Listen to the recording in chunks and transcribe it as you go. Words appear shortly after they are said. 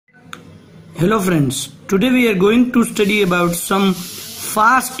Hello friends, today we are going to study about some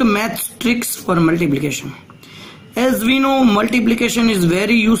fast math tricks for multiplication. As we know, multiplication is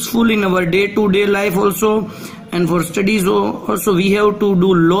very useful in our day-to-day life also, and for studies also we have to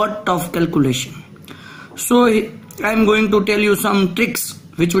do lot of calculation. So I am going to tell you some tricks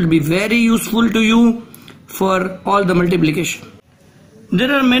which will be very useful to you for all the multiplication.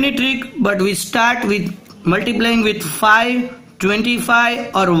 There are many tricks, but we start with multiplying with 5,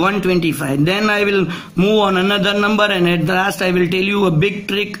 25 or 125. Then I will move on another number, and at the last I will tell you a big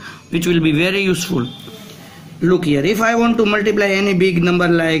trick which will be very useful. Look here, if I want to multiply any big number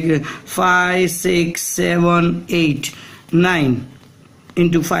like 5, 6, 7, 8, 9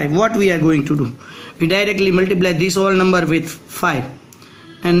 into 5, what we are going to do? We directly multiply this whole number with 5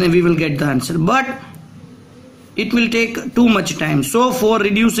 and then we will get the answer. But it will take too much time. So for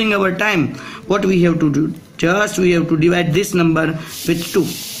reducing our time, what we have to do? Just we have to divide this number with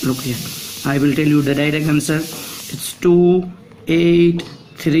 2. Look here, I will tell you the direct answer. It's 2, 8,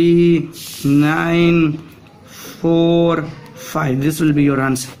 3, 9, 4, 5. This will be your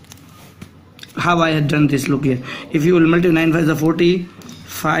answer. How I had done this? Look here. If you will multiply 9 5 is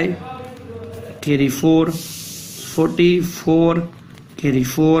 45, carry 4, 44, carry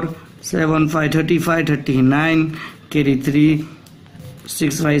 4, 7 5 35, 39, carry 3,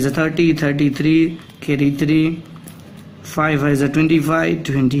 6 5 is 30, 33, carry 3, 5 5 is 25,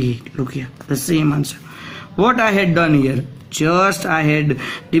 28. Look here, the same answer. What I had done here, just I had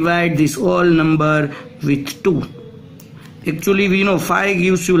divided this whole number with 2. Actually we know 5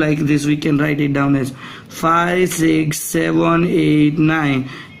 gives you like this. We can write it down as 5, 6, 7, 8, 9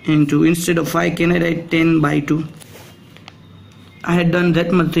 into, instead of 5 can I write 10 by 2? I had done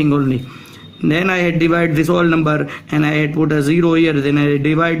that much thing only. Then I had divided this whole number and I had put a 0 here. Then I had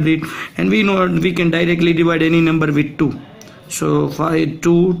divided it, and we know we can directly divide any number with 2. So 5,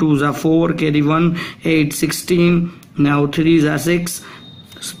 2, 2s are 4, carry 1, 8, 16. Now 3s are 6,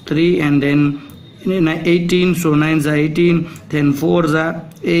 3, and then 18. So 9s are 18. Then 4s are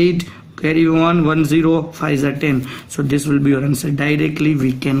 8, carry 1, 1, 0, 5s are 10. So this will be your answer. Directly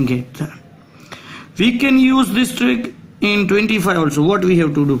we can get that. We can use this trick in 25 also. What we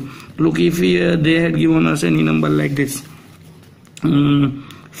have to do? Look, if they had given us any number like this,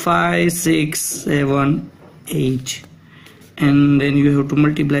 5, 6, 7, 8, and then you have to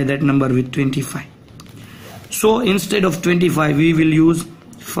multiply that number with 25. So instead of 25 we will use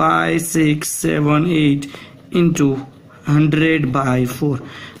 5, 6, 7, 8 into 100 by 4.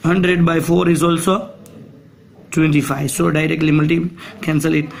 100 by 4 is also 25. So directly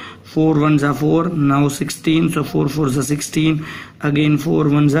cancel it. 4 1s are 4, now 16. So 4 4s are 16. Again 4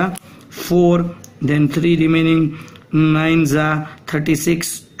 1s are 4. Then 3 remaining 9s are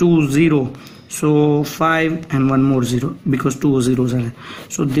 36. 2 0. So 5 and 1 more 0, because 2 zeros are there.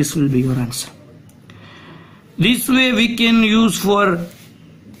 So this will be your answer. This way we can use for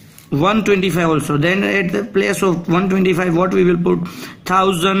 125 also. Then at the place of 125, what we will put?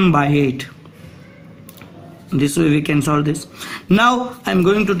 1000 by 8. This way we can solve this. Now I am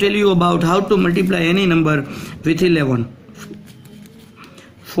going to tell you about how to multiply any number with 11.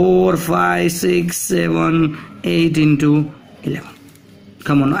 4, 5, 6, 7, 8 into 11.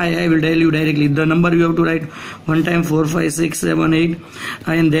 Come on, I will tell you directly. The number you have to write one time: 4, 5, 6, 7, 8,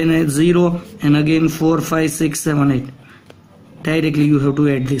 and then add 0, and again 4, 5, 6, 7, 8. Directly you have to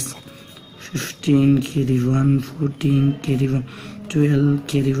add this. 15, carry 1, 14, carry 1, 12,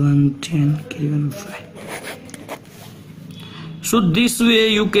 carry 1, 10, carry 1, 5. So this way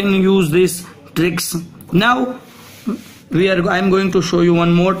you can use these tricks. Now I am going to show you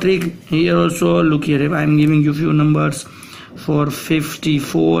one more trick here also. Look here, I am giving you few numbers. For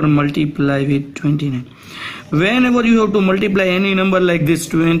 54, multiply with 29. Whenever you have to multiply any number like this,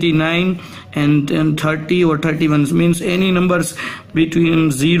 29 and 30 or 31, means any numbers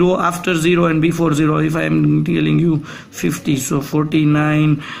between 0, after 0 and before 0. If I am telling you 50, so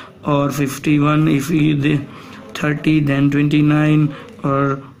 49 or 51. If we 30, then 29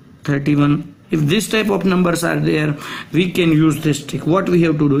 or 31. If this type of numbers are there, we can use this trick. What we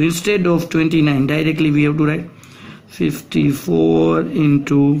have to do? Instead of 29, directly we have to write 54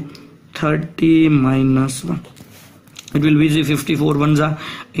 into 30 minus 1. It will be easy. 54 ones are,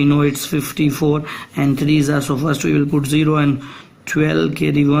 you know, it's 54, and 3s are, so first we will put 0, and 12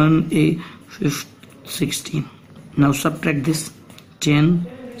 carry 1, 16. Now subtract this. 10,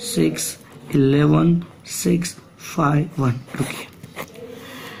 6, 11, 6, 5, 1. Okay.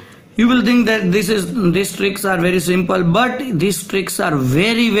 You will think that these tricks are very simple, but these tricks are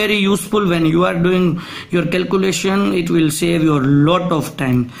very useful when you are doing your calculation. It will save you a lot of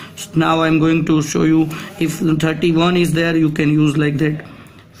time. So now I am going to show you, if 31 is there, you can use like that.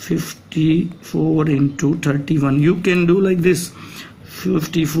 54 into 31. You can do like this: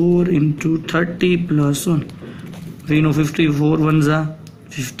 54 into 30 plus 1. We know 54 ones are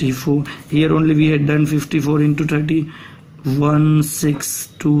 54. Here only we had done 54 into 30.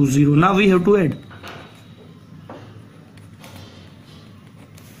 1620. Now we have to add.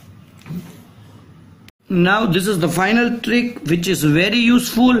 Now this is the final trick, which is very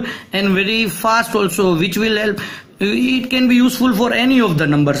useful and very fast also, which will help. It can be useful for any of the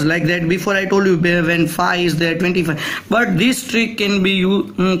numbers, like that before I told you when 5 is there, 25, but this trick can be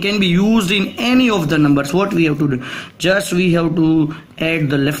used in any of the numbers. What we have to do, just we have to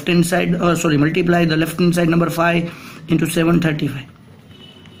add the left hand side, multiply the left hand side number 5 into 735.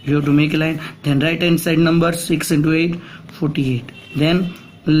 You have to make a line. Then right hand side number 6 into 8, 48. Then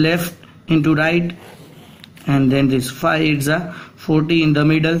left into right, and then this 5 8s are 40 in the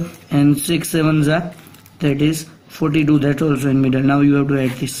middle, and 6 7s are, that is 42, that's also in middle. Now you have to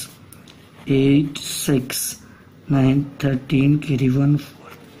add this: 8 6 9 13 carry 1 4.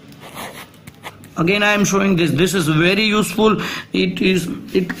 Again I am showing this. This is very useful. It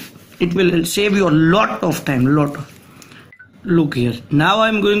will save you a lot of time. Look here. Now I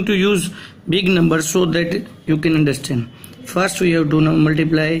am going to use big numbers so that you can understand. First we have to now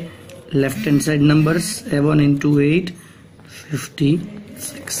multiply left hand side numbers. 7 into 8,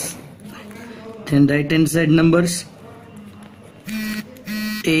 56. Then right hand side numbers: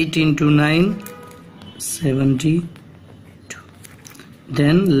 8 into 9, 72.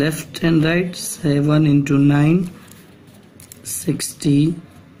 Then left and right: 7 into 9,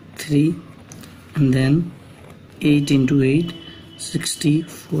 63. And then 8 into 8,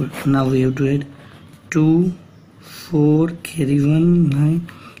 64. Now we have to add 2 4 carry 1 9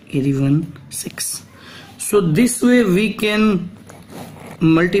 carry 1 6. So this way we can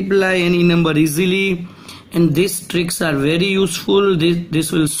multiply any number easily, and these tricks are very useful.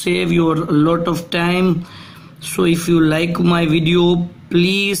 This will save you a lot of time. So if you like my video,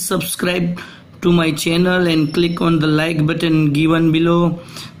 please subscribe to my channel and click on the like button given below.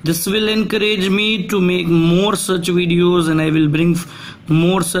 This will encourage me to make more such videos, and I will bring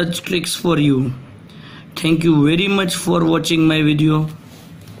more such tricks for you. Thank you very much for watching my video.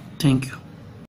 Thank you.